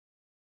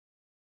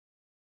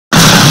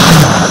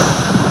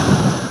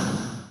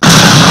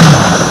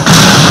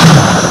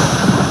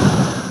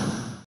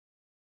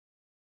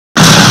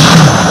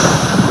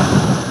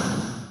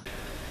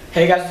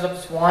Hey guys, what's up?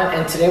 It's Juan,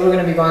 and today we're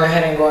going to be going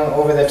ahead and going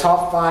over the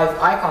top 5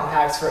 icon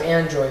packs for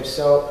Android.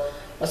 So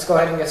let's go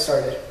ahead and get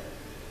started.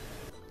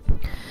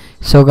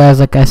 So guys,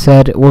 like I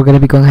said, we're going to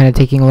be going ahead and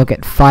taking a look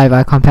at 5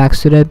 icon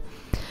packs today.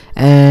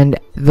 And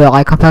the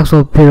icon packs will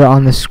appear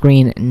on the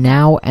screen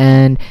now,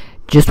 and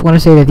just want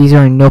to say that these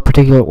are in no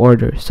particular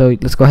order. So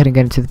let's go ahead and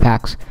get into the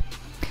packs.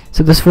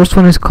 So this first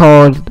one is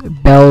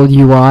called Belle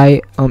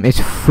UI. It's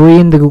free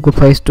in the Google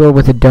Play Store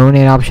with a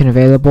donate option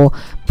available,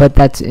 but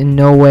that's in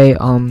no way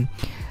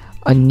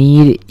a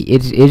need.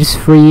 It is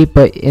free,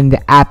 but in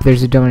the app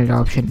there's a donate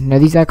option. Now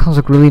these icons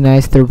look really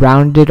nice. They're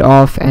rounded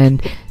off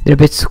and they're a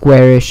bit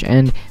squarish,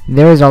 and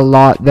there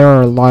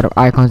are a lot of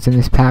icons in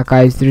this pack,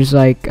 guys. There's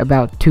like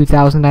about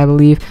 2,000, I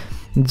believe.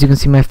 As you can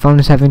see, my phone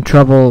is having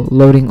trouble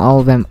loading all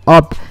of them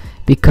up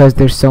because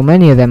there's so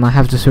many of them. I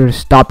have to sort of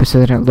stop it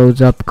so that it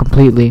loads up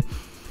completely.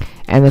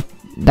 And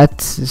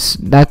that's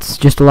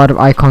just a lot of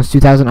icons.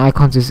 2,000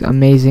 icons is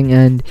amazing,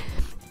 and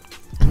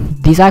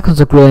these icons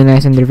look really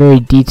nice, and they're very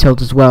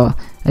detailed as well.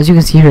 As you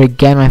can see here,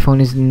 again, my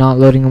phone is not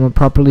loading them up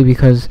properly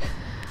because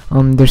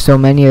there's so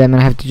many of them,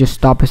 and I have to just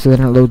stop it so that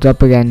it loads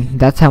up again.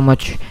 That's how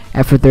much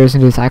effort there is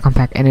into this icon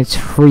pack, and it's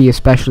free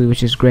especially,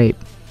 which is great.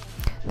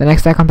 The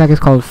next icon pack is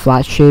called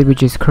FlatShade,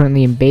 which is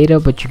currently in beta,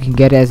 but you can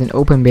get it as an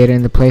open beta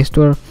in the Play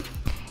Store,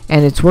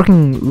 and it's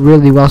working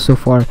really well so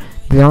far.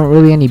 There aren't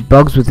really any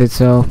bugs with it,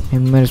 so we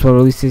might as well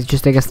release it.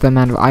 Just I guess the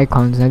amount of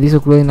icons. Now these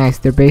look really nice.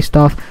 They're based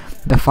off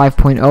the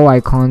 5.0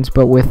 icons,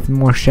 but with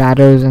more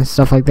shadows and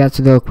stuff like that,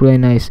 so they look really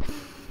nice.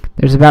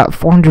 There's about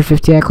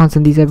 450 icons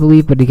in these, I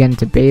believe, but again,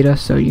 it's a beta,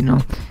 so you know,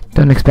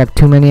 don't expect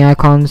too many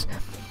icons.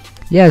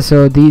 Yeah,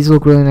 so these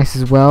look really nice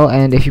as well,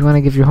 and if you want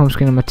to give your home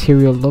screen a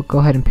material look, go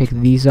ahead and pick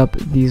these up.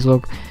 These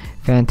look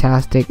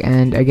fantastic,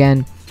 and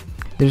again,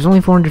 there's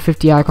only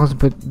 450 icons,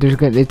 but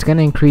it's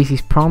gonna increase.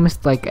 He's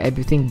promised, like, I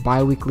think,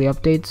 bi-weekly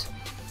updates.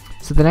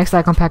 So the next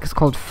icon pack is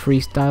called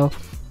Freestyle.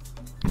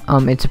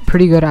 It's a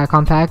pretty good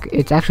icon pack.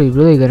 It's actually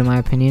really good in my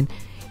opinion.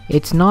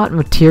 It's not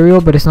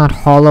material, but it's not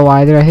hollow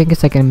either. I think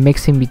it's like a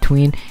mix in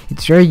between.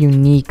 It's very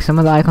unique. Some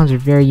of the icons are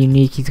very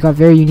unique. He's got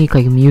very unique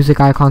like music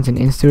icons and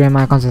Instagram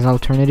icons as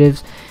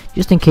alternatives,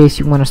 just in case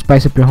you want to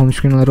spice up your home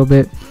screen a little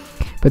bit.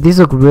 But these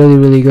look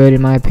really good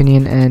in my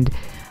opinion, and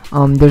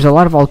there's a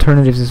lot of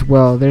alternatives as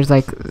well. There's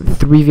like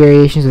 3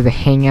 variations of the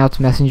Hangouts,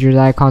 Messengers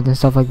icons and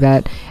stuff like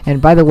that.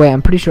 And by the way,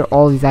 I'm pretty sure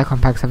all these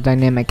icon packs have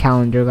dynamic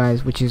calendar,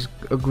 guys, which is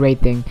a great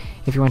thing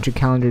if you want your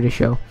calendar to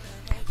show.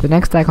 The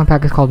next icon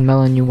pack is called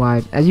Melon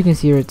UI. As you can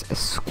see here, it's a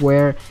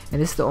square,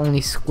 and this is the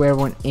only square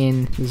one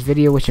in this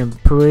video, which I'm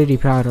pretty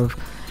proud of.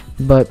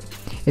 But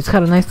it's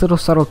got a nice little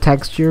subtle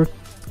texture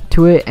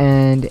to it,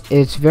 and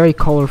it's very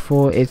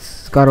colorful.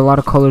 It's got a lot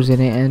of colors in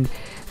it, and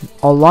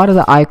a lot of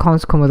the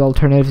icons come with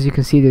alternatives. You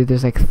can see that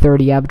there's like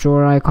 30 app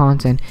drawer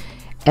icons, and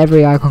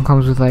every icon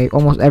comes with like,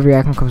 almost every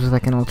icon comes with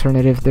like an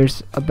alternative.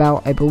 There's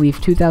about, I believe,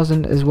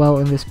 2,000 as well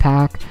in this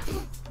pack,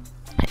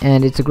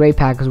 and it's a great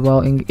pack as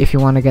well if you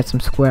want to get some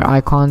square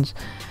icons.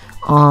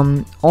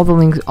 All the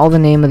links, all the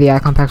name of the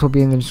icon packs will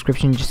be in the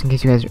description, just in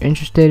case you guys are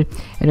interested,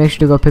 and make sure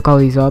to go pick all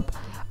these up.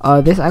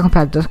 This icon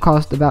pack does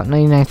cost about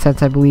 99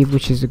 cents, I believe,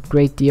 which is a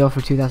great deal for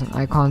 2,000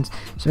 icons,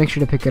 so make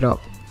sure to pick it up.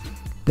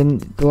 Then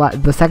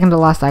the second to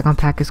last icon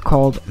pack is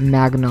called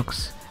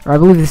Magnux, or I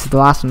believe this is the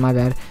last one, my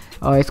bad.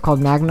 It's called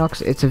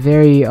Magnux. It's a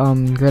very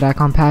good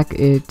icon pack.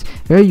 It's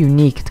very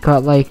unique. It's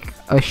got like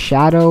a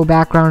shadow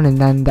background and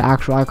then the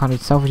actual icon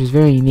itself, which is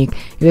very unique.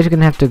 You guys are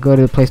gonna have to go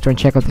to the Play Store and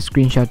check out the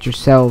screenshots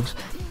yourselves,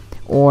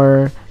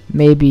 or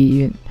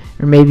maybe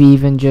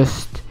even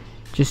just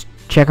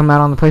check them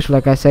out on the Play Store.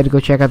 Like I said, go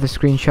check out the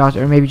screenshots,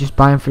 or maybe just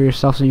buy them for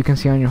yourself so you can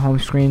see on your home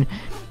screen.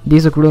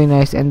 These look really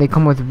nice, and they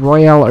come with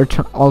Royale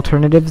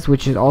alternatives,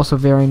 which is also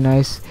very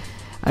nice.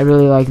 I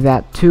really like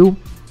that too.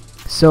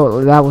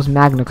 So that was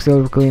Magnux. They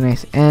look really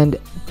nice. And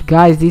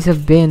guys, these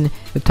have been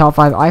the top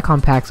 5 icon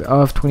packs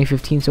of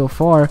 2015 so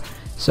far.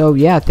 So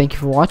yeah, thank you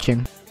for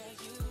watching.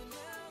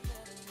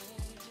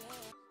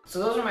 So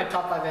those are my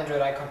top 5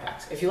 Android icon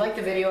packs. If you liked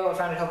the video or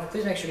found it helpful,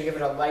 please make sure to give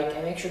it a like,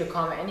 and make sure to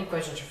comment any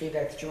questions or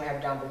feedback that you might have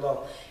down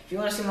below. If you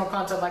want to see more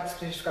content like this,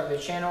 please subscribe to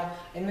the channel,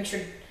 and make sure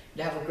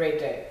to have a great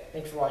day.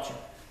 Thanks for watching.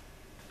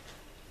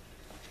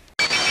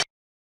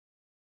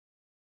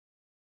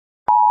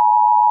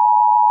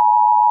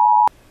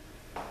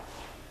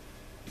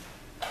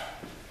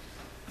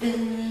 Da,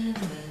 da,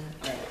 da.